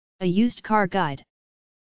A used car guide.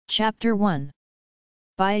 Chapter 1.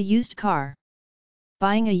 Buy a used car.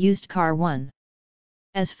 Buying a used car 1.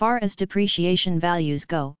 As far as depreciation values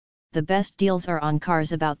go, the best deals are on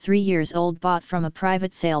cars about 3 years old bought from a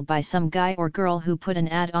private sale by some guy or girl who put an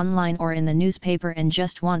ad online or in the newspaper and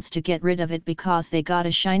just wants to get rid of it because they got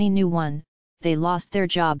a shiny new one, they lost their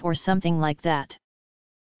job or something like that.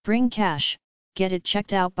 Bring cash, get it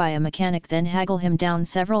checked out by a mechanic, then haggle him down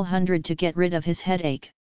several hundred to get rid of his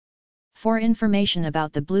headache. For information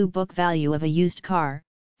about the blue book value of a used car,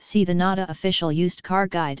 see the NADA official used car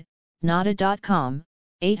guide, nada.com,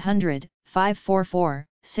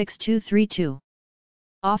 800-544-6232.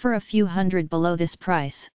 Offer a few hundred below this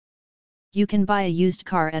price. You can buy a used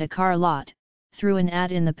car at a car lot, through an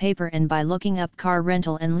ad in the paper, and by looking up car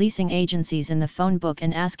rental and leasing agencies in the phone book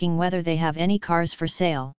and asking whether they have any cars for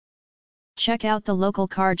sale. Check out the local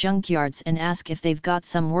car junkyards and ask if they've got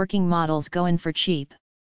some working models going for cheap.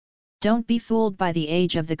 Don't be fooled by the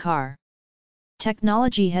age of the car.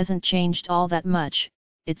 Technology hasn't changed all that much,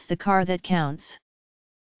 it's the car that counts.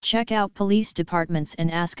 Check out police departments and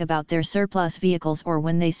ask about their surplus vehicles or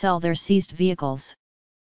when they sell their seized vehicles.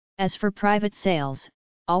 As for private sales,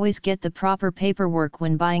 always get the proper paperwork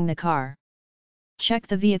when buying the car. Check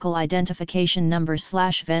the vehicle identification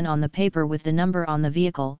number/VIN on the paper with the number on the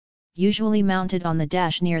vehicle, usually mounted on the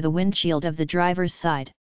dash near the windshield of the driver's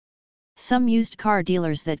side. Some used car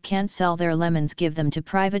dealers that can't sell their lemons give them to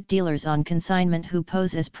private dealers on consignment who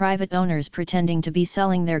pose as private owners pretending to be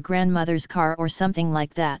selling their grandmother's car or something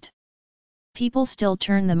like that. People still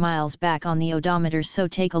turn the miles back on the odometer, so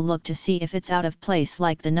take a look to see if it's out of place,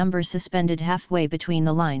 like the number suspended halfway between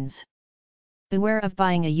the lines. Beware of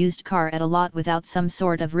buying a used car at a lot without some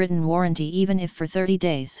sort of written warranty, even if for 30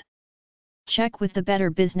 days. Check with the Better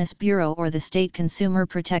Business Bureau or the State Consumer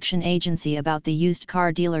Protection Agency about the used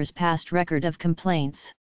car dealer's past record of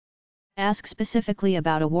complaints. Ask specifically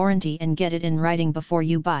about a warranty and get it in writing before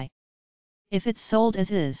you buy. If it's sold as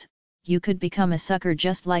is, you could become a sucker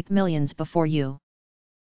just like millions before you.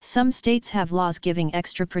 Some states have laws giving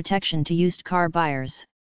extra protection to used car buyers.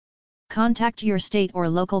 Contact your state or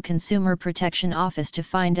local consumer protection office to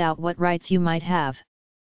find out what rights you might have.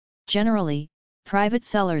 Generally, private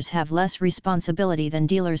sellers have less responsibility than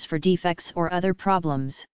dealers for defects or other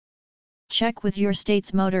problems. Check with your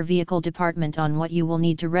state's motor vehicle department on what you will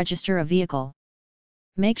need to register a vehicle.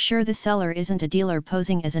 Make sure the seller isn't a dealer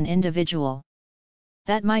posing as an individual.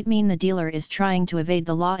 That might mean the dealer is trying to evade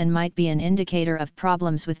the law and might be an indicator of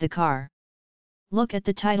problems with the car. Look at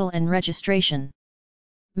the title and registration.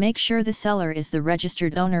 Make sure the seller is the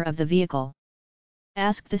registered owner of the vehicle.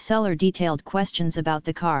 Ask the seller detailed questions about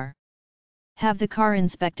the car. Have the car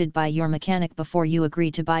inspected by your mechanic before you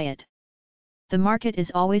agree to buy it. The market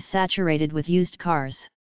is always saturated with used cars.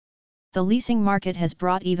 The leasing market has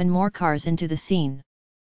brought even more cars into the scene.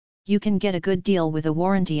 You can get a good deal with a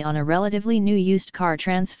warranty on a relatively new used car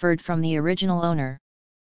transferred from the original owner.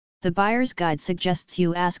 The buyer's guide suggests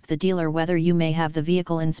you ask the dealer whether you may have the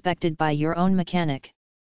vehicle inspected by your own mechanic.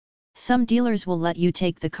 Some dealers will let you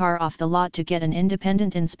take the car off the lot to get an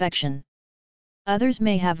independent inspection. Others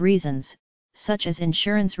may have reasons, such as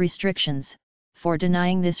insurance restrictions, for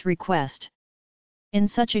denying this request. In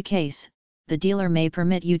such a case, the dealer may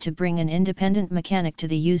permit you to bring an independent mechanic to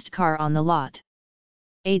the used car on the lot.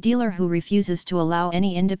 A dealer who refuses to allow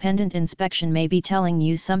any independent inspection may be telling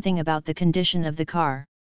you something about the condition of the car.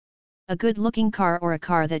 A good-looking car or a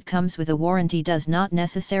car that comes with a warranty does not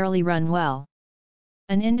necessarily run well.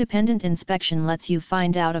 An independent inspection lets you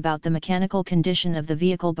find out about the mechanical condition of the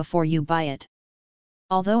vehicle before you buy it.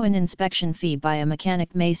 Although an inspection fee by a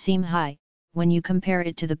mechanic may seem high, when you compare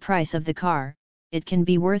it to the price of the car, it can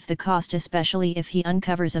be worth the cost, especially if he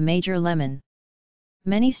uncovers a major lemon.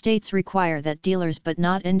 Many states require that dealers, but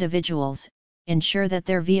not individuals, ensure that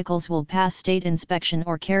their vehicles will pass state inspection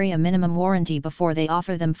or carry a minimum warranty before they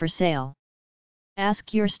offer them for sale.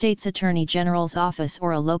 Ask your state's Attorney General's office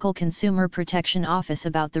or a local consumer protection office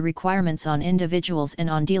about the requirements on individuals and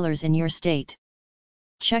on dealers in your state.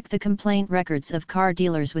 Check the complaint records of car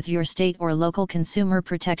dealers with your state or local consumer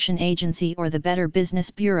protection agency or the Better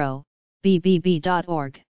Business Bureau,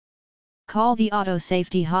 bbb.org. Call the Auto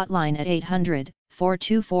Safety Hotline at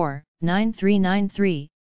 800-424-9393,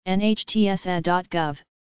 nhtsa.gov,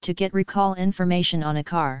 to get recall information on a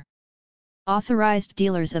car. Authorized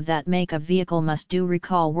dealers of that make of vehicle must do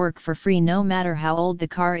recall work for free no matter how old the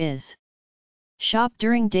car is. Shop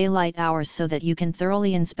during daylight hours so that you can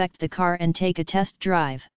thoroughly inspect the car and take a test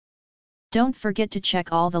drive. Don't forget to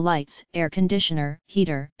check all the lights, air conditioner,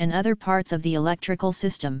 heater, and other parts of the electrical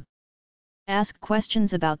system. Ask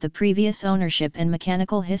questions about the previous ownership and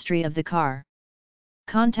mechanical history of the car.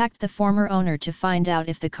 Contact the former owner to find out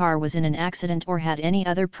if the car was in an accident or had any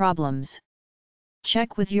other problems.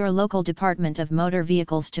 Check with your local Department of Motor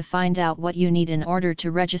Vehicles to find out what you need in order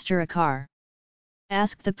to register a car.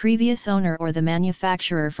 Ask the previous owner or the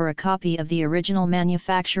manufacturer for a copy of the original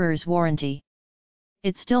manufacturer's warranty.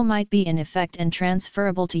 It still might be in effect and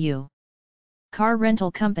transferable to you. Car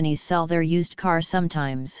rental companies sell their used car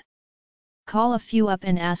sometimes. Call a few up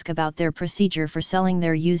and ask about their procedure for selling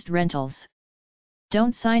their used rentals.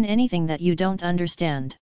 Don't sign anything that you don't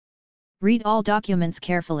understand. Read all documents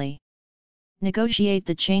carefully. Negotiate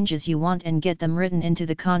the changes you want and get them written into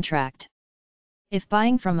the contract. If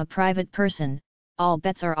buying from a private person, all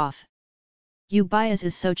bets are off. You buy as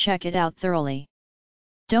is, so check it out thoroughly.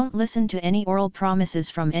 Don't listen to any oral promises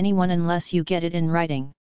from anyone unless you get it in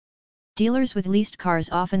writing. Dealers with leased cars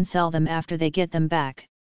often sell them after they get them back.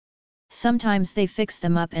 Sometimes they fix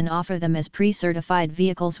them up and offer them as pre-certified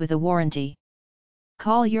vehicles with a warranty.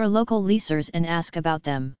 Call your local leasers and ask about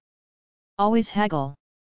them. Always haggle.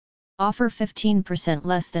 Offer 15%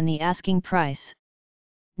 less than the asking price.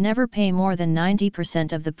 Never pay more than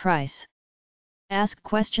 90% of the price. Ask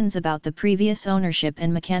questions about the previous ownership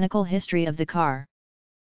and mechanical history of the car.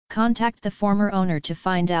 Contact the former owner to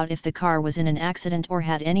find out if the car was in an accident or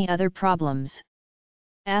had any other problems.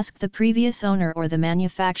 Ask the previous owner or the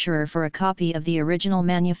manufacturer for a copy of the original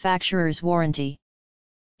manufacturer's warranty.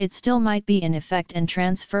 It still might be in effect and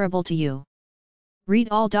transferable to you. Read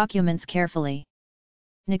all documents carefully.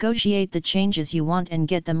 Negotiate the changes you want and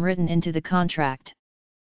get them written into the contract.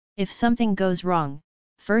 If something goes wrong,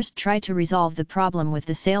 first try to resolve the problem with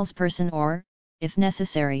the salesperson or, if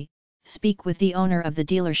necessary, speak with the owner of the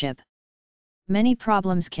dealership. Many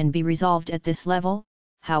problems can be resolved at this level.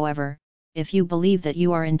 However, if you believe that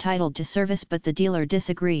you are entitled to service but the dealer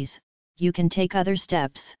disagrees, you can take other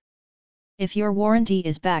steps. If your warranty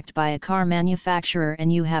is backed by a car manufacturer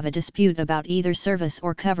and you have a dispute about either service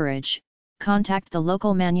or coverage, contact the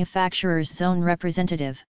local manufacturer's zone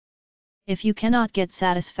representative. If you cannot get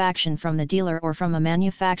satisfaction from the dealer or from a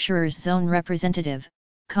manufacturer's zone representative,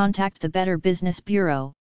 contact the Better Business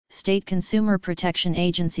Bureau, State Consumer Protection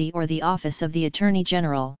Agency, or the Office of the Attorney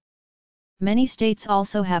General. Many states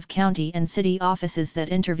also have county and city offices that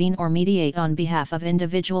intervene or mediate on behalf of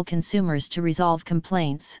individual consumers to resolve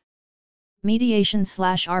complaints.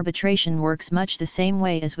 Mediation/arbitration works much the same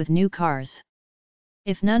way as with new cars.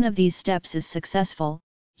 If none of these steps is successful,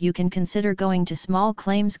 you can consider going to small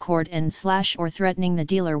claims court or threatening the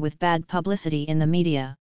dealer with bad publicity in the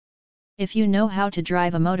media. If you know how to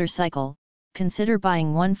drive a motorcycle, consider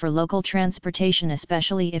buying one for local transportation,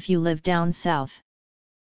 especially if you live down south.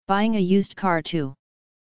 Buying a used car too.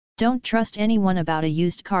 Don't trust anyone about a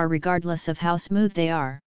used car regardless of how smooth they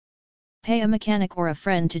are. Pay a mechanic or a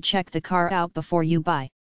friend to check the car out before you buy.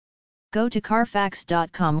 Go to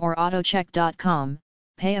Carfax.com or Autocheck.com,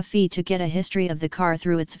 pay a fee to get a history of the car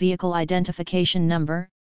through its vehicle identification number,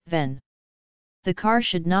 VIN. The car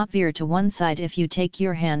should not veer to one side if you take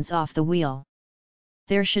your hands off the wheel.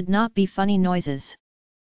 There should not be funny noises.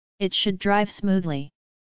 It should drive smoothly.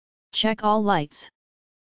 Check all lights.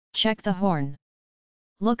 Check the horn.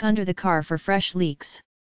 Look under the car for fresh leaks.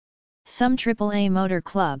 Some AAA motor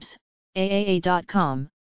clubs, AAA.com,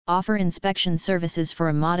 offer inspection services for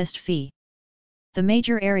a modest fee. The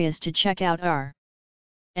major areas to check out are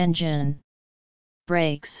engine,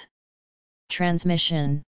 brakes,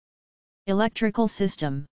 transmission, electrical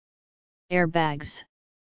system, airbags,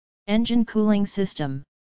 engine cooling system,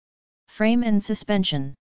 frame and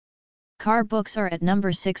suspension. Car books are at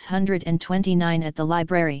number 629 at the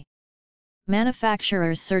library.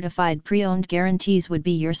 Manufacturer's certified pre-owned guarantees would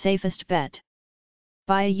be your safest bet.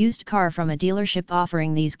 Buy a used car from a dealership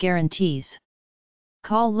offering these guarantees.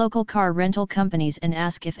 Call local car rental companies and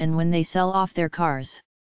ask if and when they sell off their cars.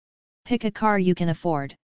 Pick a car you can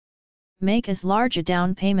afford. Make as large a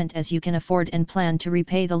down payment as you can afford and plan to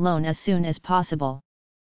repay the loan as soon as possible.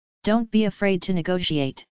 Don't be afraid to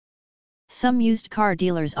negotiate. Some used car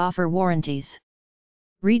dealers offer warranties.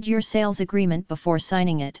 Read your sales agreement before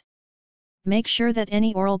signing it. Make sure that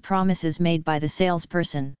any oral promises made by the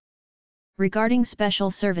salesperson regarding special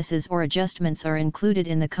services or adjustments are included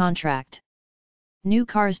in the contract. New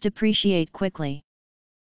cars depreciate quickly.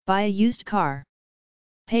 Buy a used car.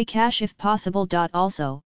 Pay cash if possible.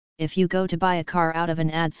 Also, if you go to buy a car out of an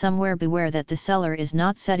ad somewhere, beware that the seller is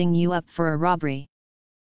not setting you up for a robbery.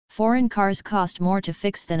 Foreign cars cost more to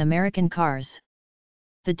fix than American cars.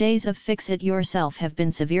 The days of fix-it-yourself have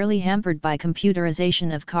been severely hampered by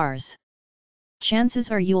computerization of cars. Chances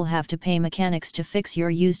are you'll have to pay mechanics to fix your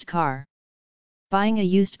used car. Buying a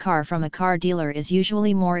used car from a car dealer is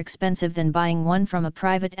usually more expensive than buying one from a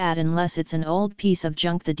private ad unless it's an old piece of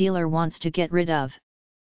junk the dealer wants to get rid of.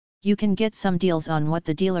 You can get some deals on what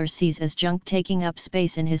the dealer sees as junk taking up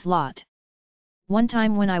space in his lot. One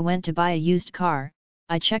time when I went to buy a used car,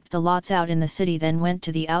 I checked the lots out in the city, then went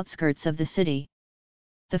to the outskirts of the city.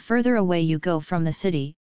 The further away you go from the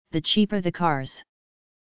city, the cheaper the cars.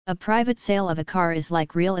 A private sale of a car is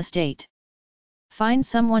like real estate. Find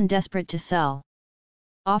someone desperate to sell.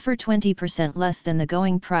 Offer 20% less than the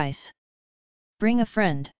going price. Bring a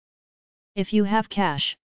friend. If you have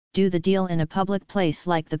cash, do the deal in a public place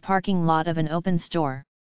like the parking lot of an open store.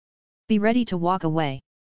 Be ready to walk away.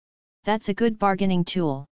 That's a good bargaining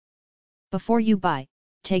tool. Before you buy,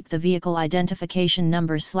 take the vehicle identification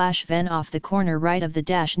number/VIN off the corner right of the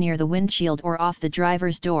dash near the windshield or off the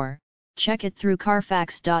driver's door. Check it through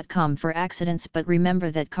Carfax.com for accidents, but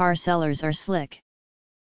remember that car sellers are slick.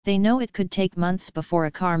 They know it could take months before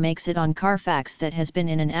a car makes it on Carfax that has been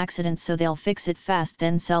in an accident, so they'll fix it fast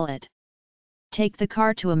then sell it. Take the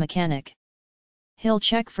car to a mechanic. He'll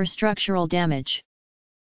check for structural damage.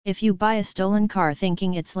 If you buy a stolen car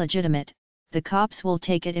thinking it's legitimate, the cops will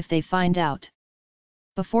take it if they find out.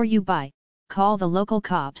 Before you buy, call the local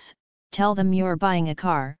cops, tell them you're buying a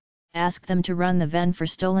car, ask them to run the VIN for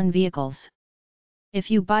stolen vehicles. If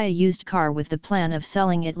you buy a used car with the plan of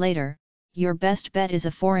selling it later, your best bet is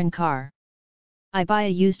a foreign car. I buy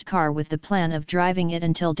a used car with the plan of driving it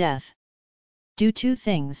until death. Do two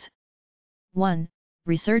things. 1.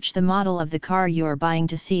 Research the model of the car you're buying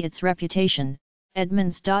to see its reputation,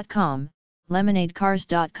 Edmunds.com,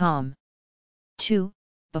 LemonadeCars.com. 2.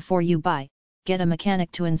 Before you buy, get a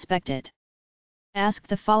mechanic to inspect it. Ask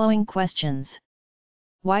the following questions.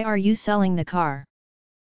 Why are you selling the car?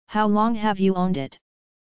 How long have you owned it?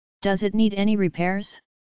 Does it need any repairs?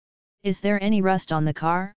 Is there any rust on the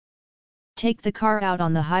car? Take the car out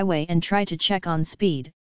on the highway and try to check on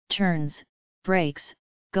speed, turns, brakes,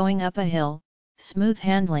 going up a hill, smooth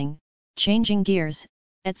handling, changing gears,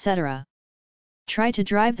 etc. Try to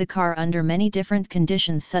drive the car under many different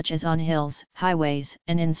conditions such as on hills, highways,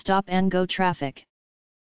 and in stop-and-go traffic.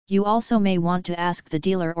 You also may want to ask the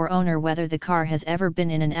dealer or owner whether the car has ever been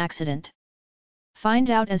in an accident. Find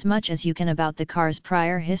out as much as you can about the car's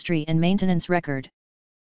prior history and maintenance record.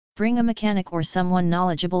 Bring a mechanic or someone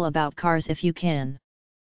knowledgeable about cars if you can.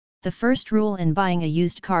 The first rule in buying a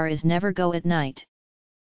used car is never go at night.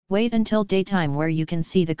 Wait until daytime where you can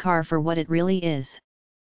see the car for what it really is.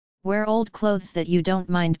 Wear old clothes that you don't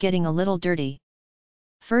mind getting a little dirty.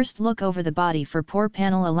 First, look over the body for poor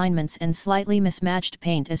panel alignments and slightly mismatched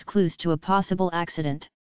paint as clues to a possible accident.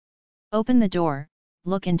 Open the door,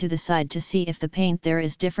 look into the side to see if the paint there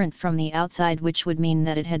is different from the outside, which would mean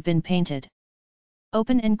that it had been painted.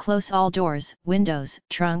 Open and close all doors, windows,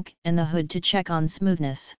 trunk, and the hood to check on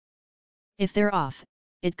smoothness. If they're off,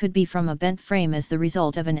 it could be from a bent frame as the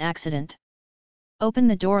result of an accident. Open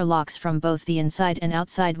the door locks from both the inside and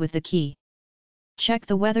outside with the key. Check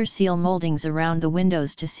the weather seal moldings around the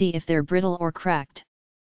windows to see if they're brittle or cracked.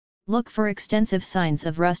 Look for extensive signs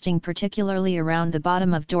of rusting, particularly around the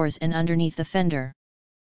bottom of doors and underneath the fender.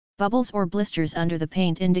 Bubbles or blisters under the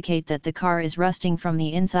paint indicate that the car is rusting from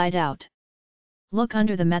the inside out. Look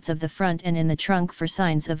under the mats of the front and in the trunk for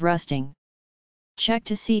signs of rusting. Check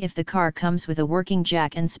to see if the car comes with a working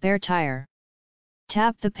jack and spare tire.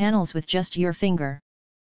 Tap the panels with just your finger.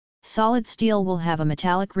 Solid steel will have a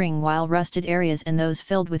metallic ring, while rusted areas and those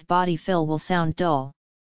filled with body fill will sound dull.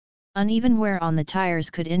 Uneven wear on the tires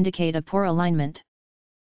could indicate a poor alignment.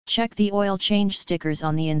 Check the oil change stickers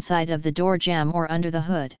on the inside of the door jamb or under the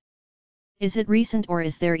hood. Is it recent, or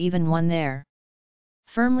is there even one there?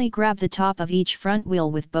 Firmly grab the top of each front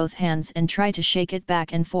wheel with both hands and try to shake it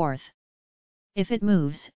back and forth. If it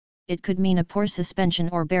moves, it could mean a poor suspension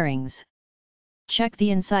or bearings. Check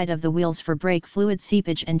the inside of the wheels for brake fluid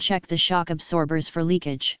seepage and check the shock absorbers for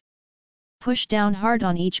leakage. Push down hard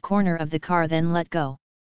on each corner of the car, then let go.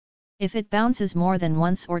 If it bounces more than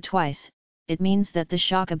once or twice, it means that the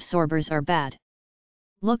shock absorbers are bad.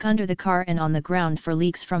 Look under the car and on the ground for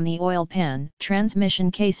leaks from the oil pan,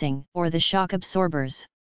 transmission casing, or the shock absorbers.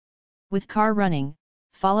 With car running,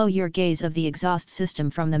 follow your gaze of the exhaust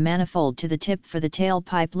system from the manifold to the tip for the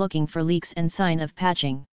tailpipe, looking for leaks and sign of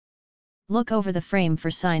patching. Look over the frame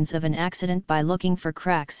for signs of an accident by looking for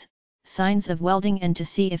cracks, signs of welding, and to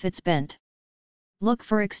see if it's bent. Look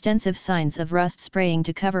for extensive signs of rust spraying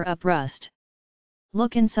to cover up rust.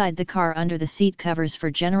 Look inside the car under the seat covers for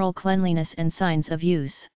general cleanliness and signs of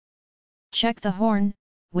use. Check the horn,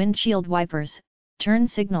 windshield wipers, turn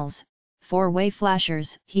signals, four-way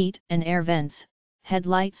flashers, heat and air vents,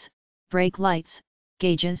 headlights, brake lights,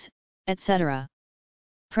 gauges, etc.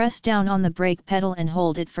 Press down on the brake pedal and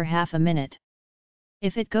hold it for half a minute.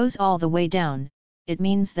 If it goes all the way down, it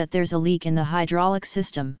means that there's a leak in the hydraulic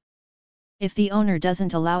system. If the owner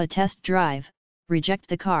doesn't allow a test drive, reject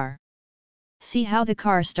the car. See how the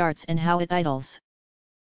car starts and how it idles.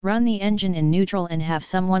 Run the engine in neutral and have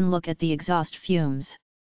someone look at the exhaust fumes.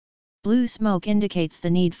 Blue smoke indicates the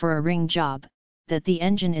need for a ring job, that the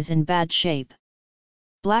engine is in bad shape.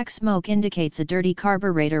 Black smoke indicates a dirty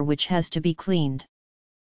carburetor which has to be cleaned.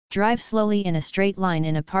 Drive slowly in a straight line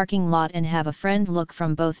in a parking lot and have a friend look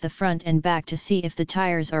from both the front and back to see if the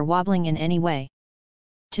tires are wobbling in any way.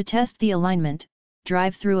 To test the alignment,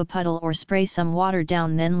 drive through a puddle or spray some water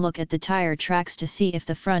down, then look at the tire tracks to see if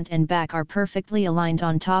the front and back are perfectly aligned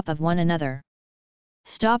on top of one another.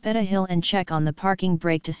 Stop at a hill and check on the parking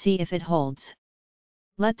brake to see if it holds.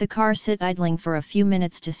 Let the car sit idling for a few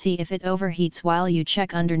minutes to see if it overheats while you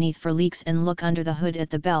check underneath for leaks and look under the hood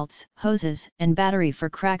at the belts, hoses, and battery for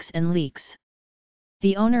cracks and leaks.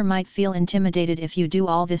 The owner might feel intimidated if you do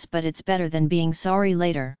all this, but it's better than being sorry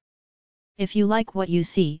later. If you like what you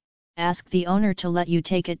see, ask the owner to let you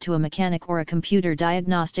take it to a mechanic or a computer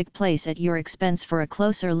diagnostic place at your expense for a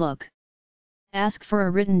closer look. Ask for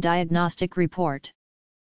a written diagnostic report.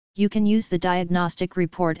 You can use the diagnostic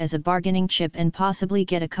report as a bargaining chip and possibly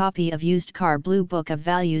get a copy of Used Car Blue Book of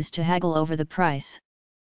Values to haggle over the price.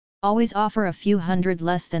 Always offer a few hundred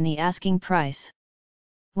less than the asking price.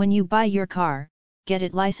 When you buy your car, get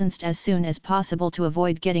it licensed as soon as possible to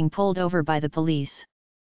avoid getting pulled over by the police.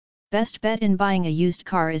 Best bet in buying a used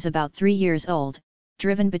car is about 3 years old,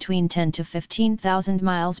 driven between 10 to 15,000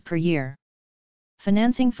 miles per year.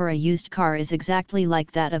 Financing for a used car is exactly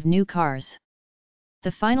like that of new cars.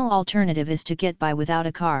 The final alternative is to get by without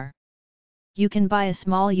a car. You can buy a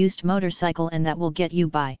small used motorcycle and that will get you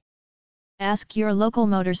by. Ask your local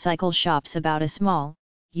motorcycle shops about a small,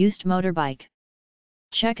 used motorbike.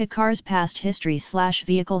 Check a car's past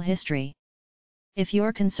history/vehicle history. If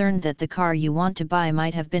you're concerned that the car you want to buy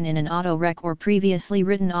might have been in an auto wreck or previously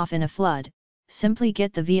written off in a flood, simply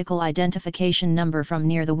get the vehicle identification number from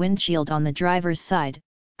near the windshield on the driver's side.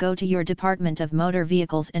 Go to your Department of Motor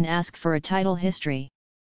Vehicles and ask for a title history.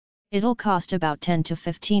 It'll cost about $10 to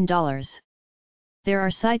 $15. There are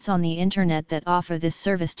sites on the internet that offer this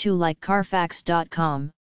service too, like Carfax.com,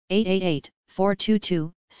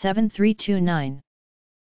 888-422-7329.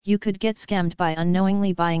 You could get scammed by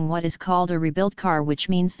unknowingly buying what is called a rebuilt car, which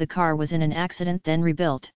means the car was in an accident then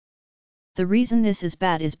rebuilt. The reason this is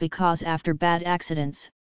bad is because after bad accidents,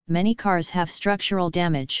 many cars have structural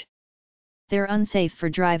damage. They're unsafe for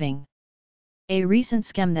driving. A recent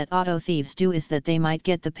scam that auto thieves do is that they might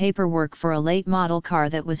get the paperwork for a late model car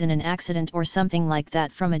that was in an accident or something like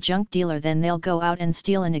that from a junk dealer, then they'll go out and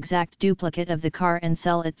steal an exact duplicate of the car and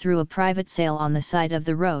sell it through a private sale on the side of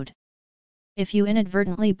the road. If you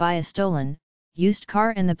inadvertently buy a stolen, used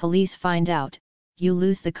car and the police find out, you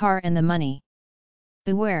lose the car and the money.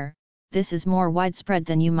 Beware, this is more widespread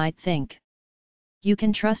than you might think. You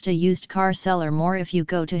can trust a used car seller more if you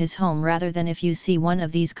go to his home rather than if you see one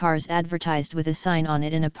of these cars advertised with a sign on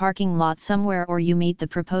it in a parking lot somewhere, or you meet the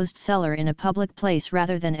proposed seller in a public place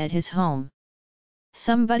rather than at his home.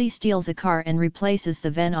 Somebody steals a car and replaces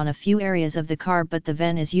the VIN on a few areas of the car, but the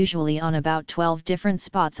VIN is usually on about 12 different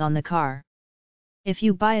spots on the car. If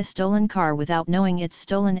you buy a stolen car without knowing it's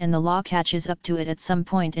stolen and the law catches up to it at some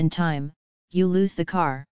point in time, you lose the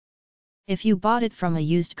car. If you bought it from a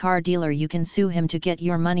used car dealer, you can sue him to get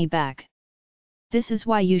your money back. This is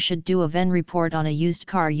why you should do a VIN report on a used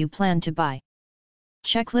car you plan to buy.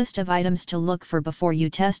 Checklist of items to look for before you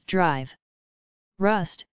test drive.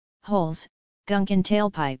 Rust, holes, gunk in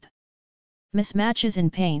tailpipe. Mismatches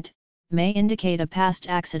in paint may indicate a past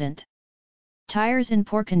accident. Tires in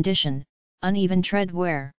poor condition, uneven tread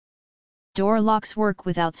wear. Door locks work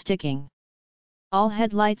without sticking. All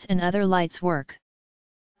headlights and other lights work.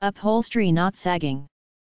 Upholstery not sagging.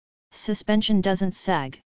 Suspension doesn't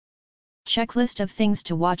sag. Checklist of things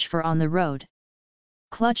to watch for on the road.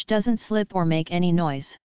 Clutch doesn't slip or make any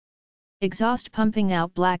noise. Exhaust pumping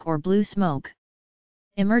out black or blue smoke.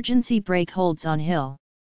 Emergency brake holds on hill.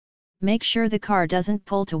 Make sure the car doesn't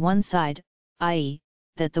pull to one side, i.e.,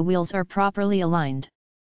 that the wheels are properly aligned.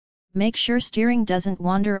 Make sure steering doesn't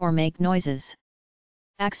wander or make noises.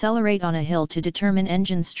 Accelerate on a hill to determine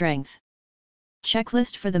engine strength.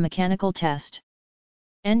 Checklist for the mechanical test.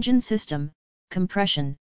 Engine system,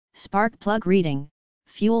 compression, spark plug reading,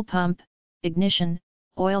 fuel pump, ignition,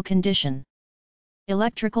 oil condition.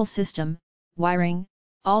 Electrical system, wiring,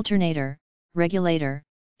 alternator, regulator,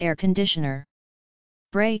 air conditioner.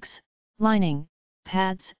 Brakes, lining,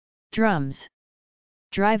 pads, drums.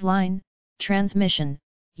 Driveline, transmission,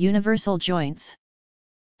 universal joints.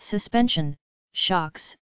 suspension,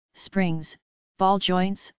 shocks, springs, ball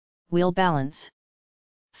joints, wheel balance.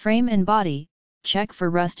 Frame and body, check for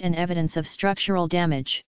rust and evidence of structural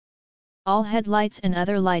damage. All headlights and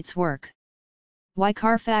other lights work. Why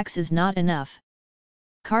Carfax is not enough?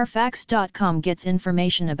 Carfax.com gets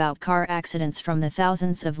information about car accidents from the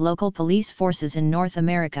thousands of local police forces in North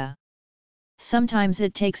America. Sometimes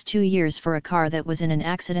it takes 2 years for a car that was in an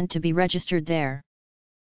accident to be registered there.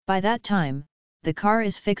 By that time, the car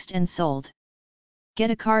is fixed and sold.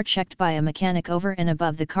 Get a car checked by a mechanic over and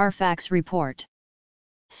above the Carfax report.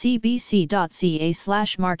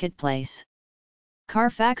 cbc.ca/marketplace.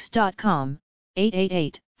 Carfax.com,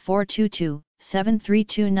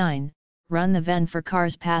 888-422-7329, run the VIN for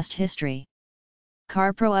car's past history.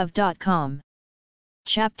 Carproof.com.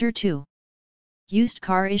 Chapter 2. Used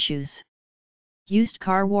car issues. Used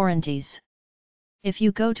car warranties. If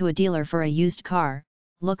you go to a dealer for a used car,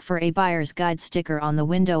 look for a buyer's guide sticker on the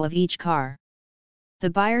window of each car. The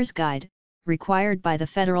buyer's guide, required by the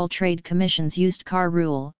Federal Trade Commission's Used Car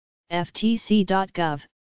Rule, ftc.gov,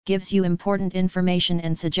 gives you important information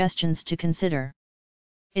and suggestions to consider.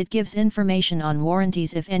 It gives information on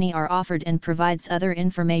warranties if any are offered and provides other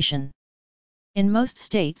information. In most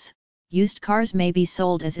states, used cars may be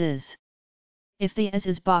sold as is. If the as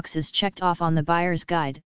is box is checked off on the buyer's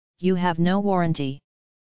guide, you have no warranty.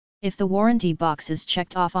 If the warranty box is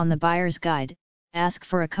checked off on the buyer's guide, ask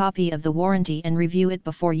for a copy of the warranty and review it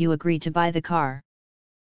before you agree to buy the car.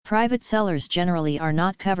 Private sellers generally are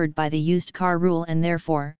not covered by the used car rule and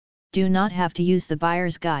therefore, do not have to use the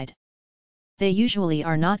buyer's guide. They usually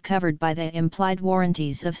are not covered by the implied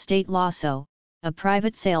warranties of state law, so a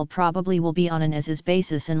private sale probably will be on an as-is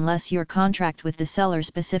basis unless your contract with the seller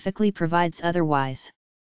specifically provides otherwise.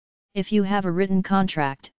 If you have a written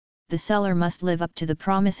contract, the seller must live up to the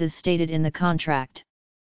promises stated in the contract.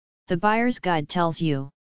 The buyer's guide tells you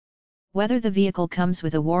whether the vehicle comes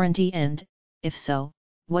with a warranty and, if so,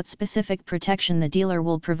 what specific protection the dealer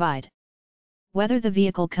will provide. Whether the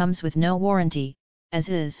vehicle comes with no warranty, as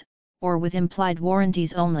is, or with implied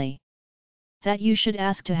warranties only. That you should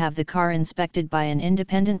ask to have the car inspected by an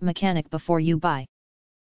independent mechanic before you buy.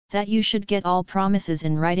 That you should get all promises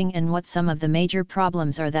in writing and what some of the major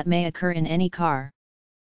problems are that may occur in any car.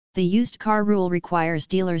 The used car rule requires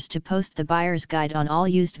dealers to post the buyer's guide on all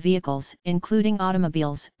used vehicles, including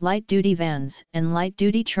automobiles, light-duty vans, and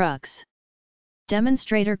light-duty trucks.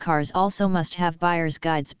 Demonstrator cars also must have buyer's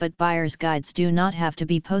guides, but buyer's guides do not have to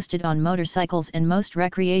be posted on motorcycles and most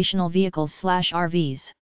recreational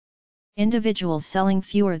vehicles/RVs. Individuals selling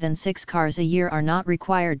fewer than 6 cars a year are not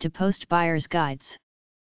required to post buyer's guides.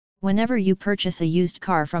 Whenever you purchase a used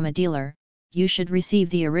car from a dealer, you should receive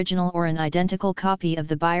the original or an identical copy of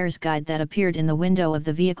the buyer's guide that appeared in the window of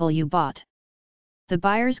the vehicle you bought. The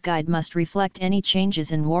buyer's guide must reflect any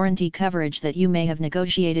changes in warranty coverage that you may have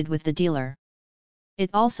negotiated with the dealer. It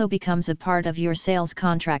also becomes a part of your sales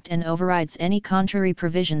contract and overrides any contrary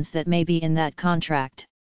provisions that may be in that contract.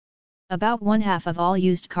 About 1/2 of all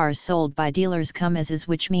used cars sold by dealers come as is,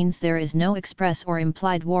 which means there is no express or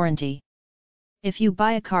implied warranty. If you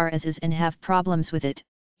buy a car as is and have problems with it,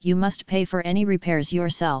 you must pay for any repairs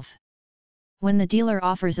yourself. When the dealer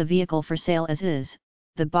offers a vehicle for sale as is,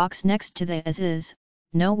 the box next to the as is,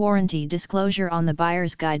 no warranty disclosure on the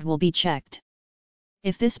buyer's guide will be checked.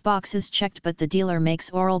 If this box is checked but the dealer makes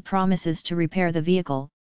oral promises to repair the vehicle,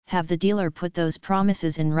 have the dealer put those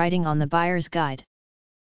promises in writing on the buyer's guide.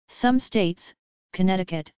 Some states,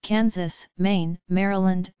 Connecticut, Kansas, Maine,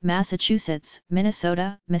 Maryland, Massachusetts,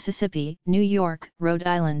 Minnesota, Mississippi, New York, Rhode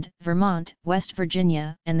Island, Vermont, West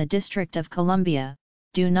Virginia, and the District of Columbia,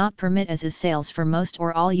 do not permit as-is sales for most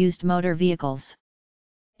or all used motor vehicles.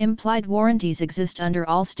 Implied warranties exist under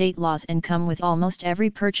all state laws and come with almost every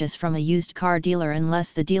purchase from a used car dealer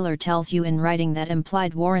unless the dealer tells you in writing that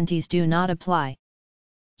implied warranties do not apply.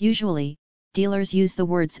 Usually, dealers use the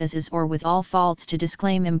words as is or with all faults to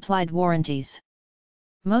disclaim implied warranties.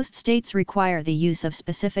 Most states require the use of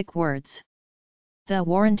specific words. The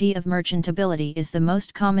warranty of merchantability is the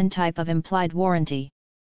most common type of implied warranty.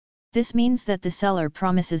 This means that the seller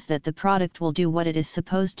promises that the product will do what it is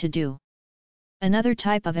supposed to do. Another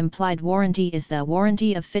type of implied warranty is the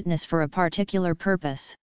warranty of fitness for a particular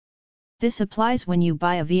purpose. This applies when you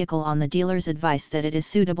buy a vehicle on the dealer's advice that it is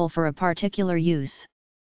suitable for a particular use.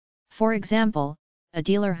 For example, a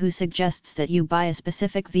dealer who suggests that you buy a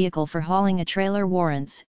specific vehicle for hauling a trailer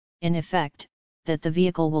warrants, in effect, that the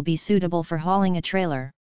vehicle will be suitable for hauling a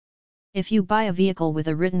trailer. If you buy a vehicle with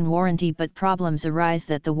a written warranty but problems arise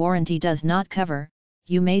that the warranty does not cover,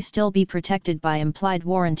 you may still be protected by implied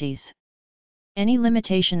warranties. Any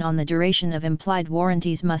limitation on the duration of implied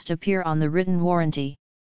warranties must appear on the written warranty.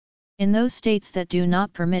 In those states that do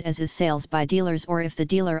not permit as-is sales by dealers, or if the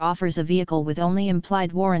dealer offers a vehicle with only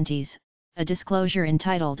implied warranties, a disclosure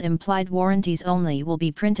entitled "Implied Warranties Only" will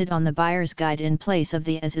be printed on the buyer's guide in place of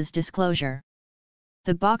the as-is disclosure.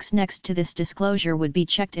 The box next to this disclosure would be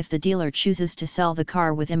checked if the dealer chooses to sell the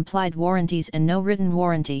car with implied warranties and no written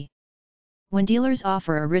warranty. When dealers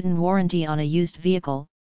offer a written warranty on a used vehicle,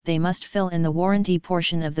 they must fill in the warranty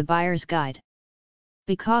portion of the buyer's guide.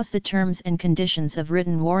 Because the terms and conditions of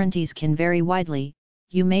written warranties can vary widely,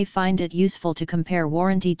 you may find it useful to compare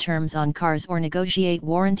warranty terms on cars or negotiate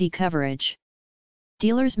warranty coverage.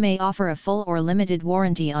 Dealers may offer a full or limited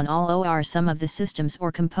warranty on all or some of the systems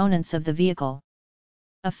or components of the vehicle.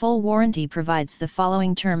 A full warranty provides the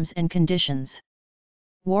following terms and conditions.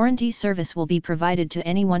 Warranty service will be provided to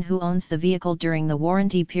anyone who owns the vehicle during the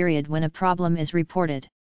warranty period when a problem is reported.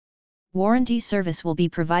 Warranty service will be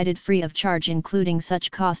provided free of charge, including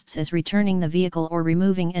such costs as returning the vehicle or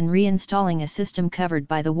removing and reinstalling a system covered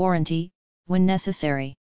by the warranty, when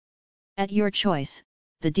necessary. At your choice,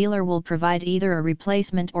 the dealer will provide either a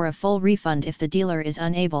replacement or a full refund if the dealer is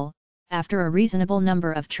unable, after a reasonable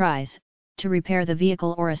number of tries, to repair the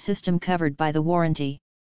vehicle or a system covered by the warranty.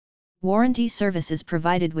 Warranty service is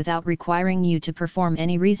provided without requiring you to perform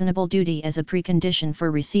any reasonable duty as a precondition for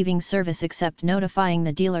receiving service, except notifying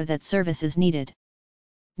the dealer that service is needed.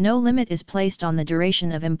 No limit is placed on the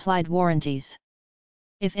duration of implied warranties.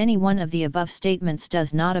 If any one of the above statements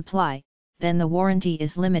does not apply, then the warranty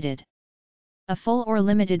is limited. A full or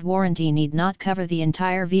limited warranty need not cover the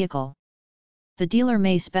entire vehicle. The dealer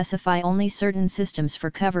may specify only certain systems for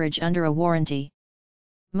coverage under a warranty.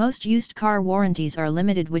 Most used car warranties are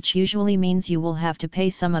limited, which usually means you will have to pay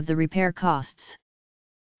some of the repair costs.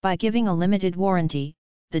 By giving a limited warranty,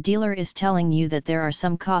 the dealer is telling you that there are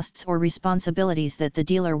some costs or responsibilities that the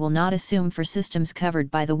dealer will not assume for systems covered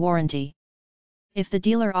by the warranty. If the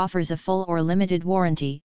dealer offers a full or limited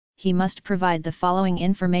warranty, he must provide the following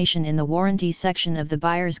information in the warranty section of the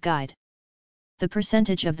buyer's guide. The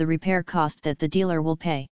percentage of the repair cost that the dealer will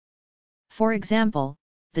pay. For example,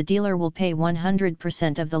 the dealer will pay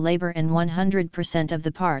 100% of the labor and 100% of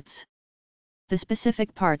the parts. The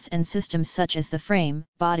specific parts and systems such as the frame,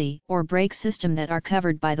 body, or brake system that are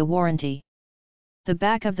covered by the warranty. The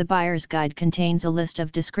back of the buyer's guide contains a list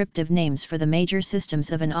of descriptive names for the major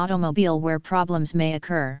systems of an automobile where problems may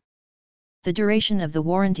occur. The duration of the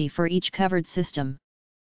warranty for each covered system.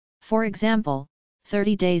 For example,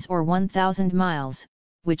 30 days or 1,000 miles,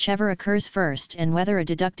 whichever occurs first, and whether a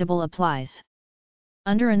deductible applies.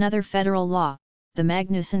 Under another federal law, the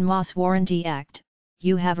Magnuson-Moss Warranty Act,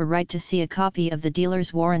 you have a right to see a copy of the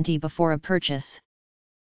dealer's warranty before a purchase.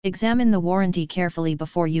 Examine the warranty carefully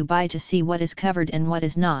before you buy to see what is covered and what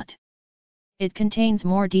is not. It contains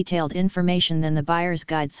more detailed information than the buyer's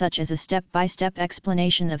guide, such as a step-by-step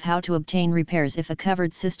explanation of how to obtain repairs if a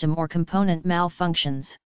covered system or component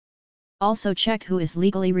malfunctions. Also check who is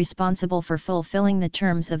legally responsible for fulfilling the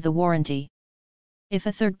terms of the warranty. If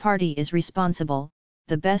a third party is responsible,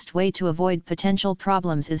 the best way to avoid potential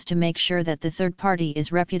problems is to make sure that the third party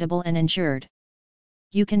is reputable and insured.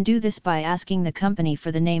 You can do this by asking the company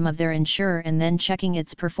for the name of their insurer and then checking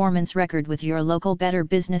its performance record with your local Better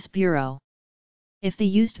Business Bureau. If the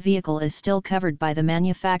used vehicle is still covered by the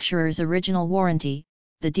manufacturer's original warranty,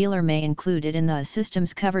 the dealer may include it in the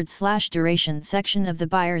Systems Covered/Duration section of the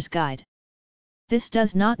buyer's guide. This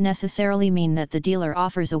does not necessarily mean that the dealer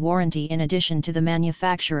offers a warranty in addition to the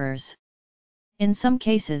manufacturer's. In some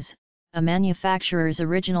cases, a manufacturer's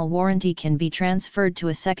original warranty can be transferred to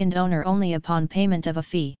a second owner only upon payment of a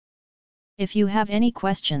fee. If you have any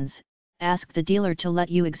questions, ask the dealer to let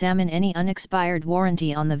you examine any unexpired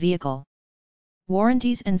warranty on the vehicle.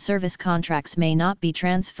 Warranties and service contracts may not be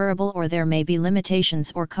transferable, or there may be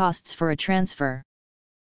limitations or costs for a transfer.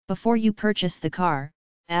 Before you purchase the car,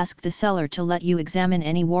 ask the seller to let you examine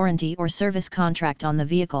any warranty or service contract on the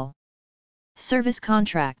vehicle. Service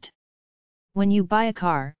contract. When you buy a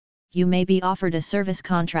car, you may be offered a service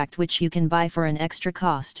contract which you can buy for an extra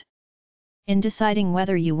cost. In deciding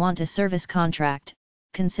whether you want a service contract,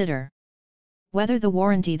 consider whether the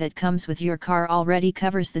warranty that comes with your car already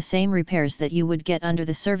covers the same repairs that you would get under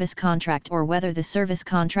the service contract, or whether the service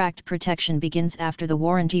contract protection begins after the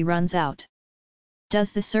warranty runs out.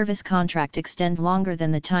 Does the service contract extend longer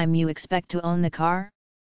than the time you expect to own the car?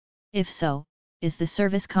 If so, is the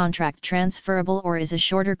service contract transferable, or is a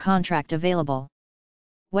shorter contract available?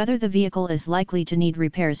 Whether the vehicle is likely to need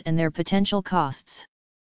repairs and their potential costs.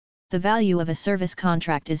 The value of a service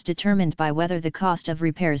contract is determined by whether the cost of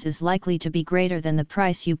repairs is likely to be greater than the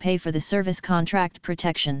price you pay for the service contract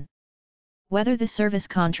protection. Whether the service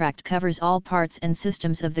contract covers all parts and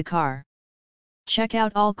systems of the car. Check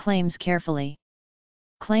out all claims carefully.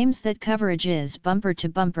 Claims that coverage is bumper to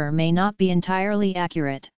bumper may not be entirely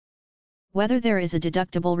accurate. Whether there is a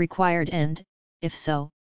deductible required and, if so,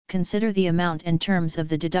 consider the amount and terms of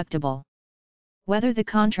the deductible. Whether the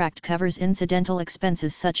contract covers incidental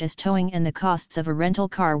expenses such as towing and the costs of a rental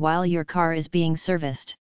car while your car is being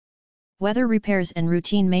serviced. Whether repairs and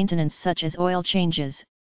routine maintenance such as oil changes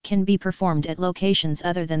can be performed at locations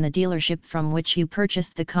other than the dealership from which you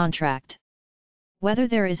purchased the contract. Whether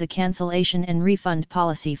there is a cancellation and refund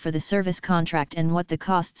policy for the service contract and what the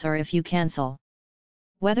costs are if you cancel.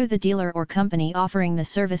 Whether the dealer or company offering the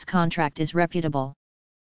service contract is reputable.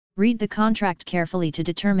 Read the contract carefully to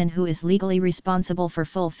determine who is legally responsible for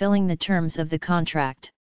fulfilling the terms of the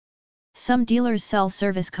contract. Some dealers sell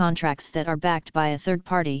service contracts that are backed by a third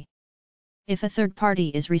party. If a third party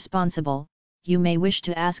is responsible, you may wish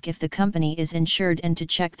to ask if the company is insured and to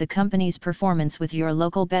check the company's performance with your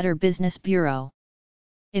local Better Business Bureau.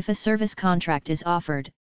 If a service contract is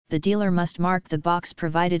offered, the dealer must mark the box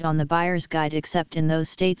provided on the buyer's guide except in those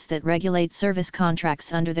states that regulate service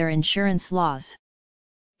contracts under their insurance laws.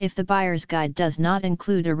 If the buyer's guide does not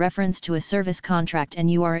include a reference to a service contract and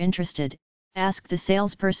you are interested, ask the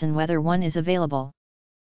salesperson whether one is available.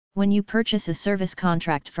 When you purchase a service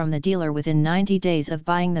contract from the dealer within 90 days of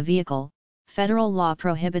buying the vehicle, federal law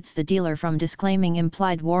prohibits the dealer from disclaiming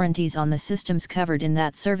implied warranties on the systems covered in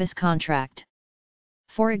that service contract.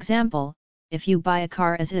 For example, if you buy a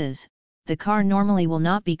car as is, the car normally will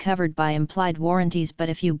not be covered by implied warranties, but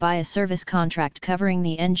if you buy a service contract covering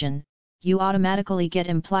the engine, you automatically get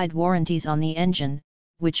implied warranties on the engine,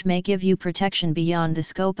 which may give you protection beyond the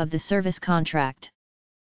scope of the service contract.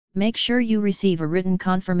 Make sure you receive a written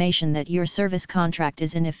confirmation that your service contract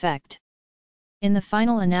is in effect. In the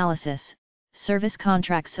final analysis, service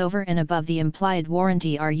contracts over and above the implied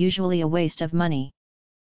warranty are usually a waste of money.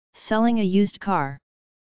 Selling a used car.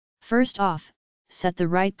 First off, set the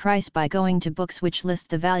right price by going to books which list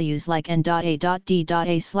the values like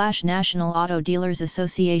N.A.D.A/National Auto Dealers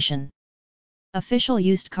Association. Official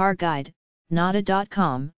Used Car Guide,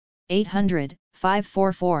 NADA.com,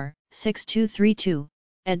 800-544-6232,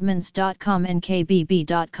 Edmunds.com and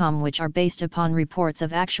KBB.com, which are based upon reports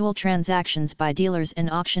of actual transactions by dealers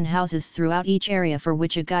and auction houses throughout each area for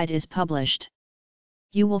which a guide is published.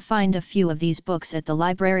 You will find a few of these books at the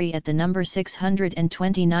library at the number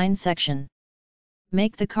 629 section.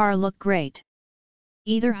 Make the car look great.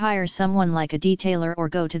 Either hire someone like a detailer or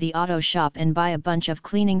go to the auto shop and buy a bunch of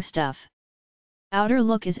cleaning stuff. Outer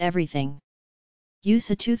look is everything.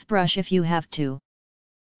 Use a toothbrush if you have to.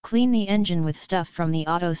 Clean the engine with stuff from the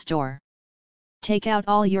auto store. Take out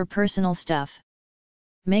all your personal stuff.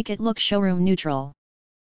 Make it look showroom neutral.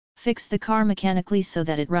 Fix the car mechanically so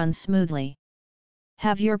that it runs smoothly.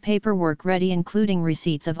 Have your paperwork ready, including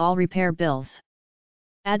receipts of all repair bills.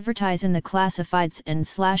 Advertise in the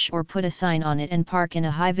classifieds or put a sign on it and park in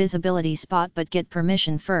a high visibility spot, but get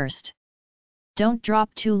permission first. Don't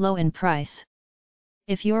drop too low in price.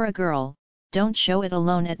 If you're a girl, don't show it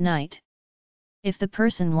alone at night. If the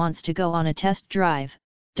person wants to go on a test drive,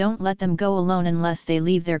 don't let them go alone unless they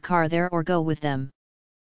leave their car there or go with them.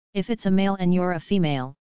 If it's a male and you're a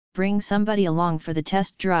female, bring somebody along for the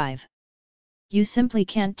test drive. You simply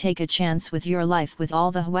can't take a chance with your life with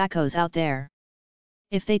all the wackos out there.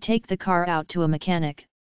 If they take the car out to a mechanic,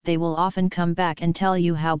 they will often come back and tell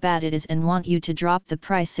you how bad it is and want you to drop the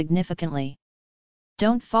price significantly.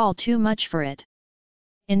 Don't fall too much for it.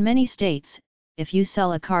 In many states, if you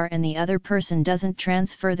sell a car and the other person doesn't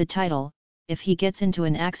transfer the title, if he gets into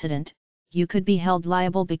an accident, you could be held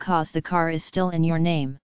liable because the car is still in your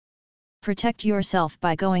name. Protect yourself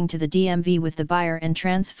by going to the DMV with the buyer and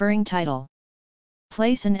transferring title.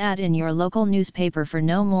 Place an ad in your local newspaper for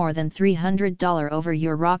no more than $300 over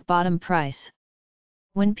your rock bottom price.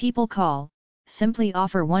 When people call, simply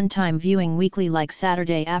offer one-time viewing weekly, like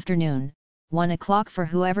Saturday afternoon, 1 o'clock, for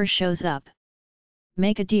whoever shows up.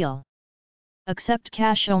 Make a deal. Accept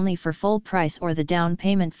cash only for full price or the down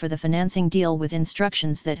payment for the financing deal, with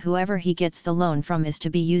instructions that whoever he gets the loan from is to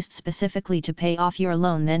be used specifically to pay off your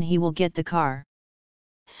loan, then he will get the car.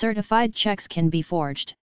 Certified checks can be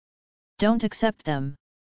forged. Don't accept them.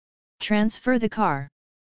 Transfer the car.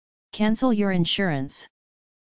 Cancel your insurance.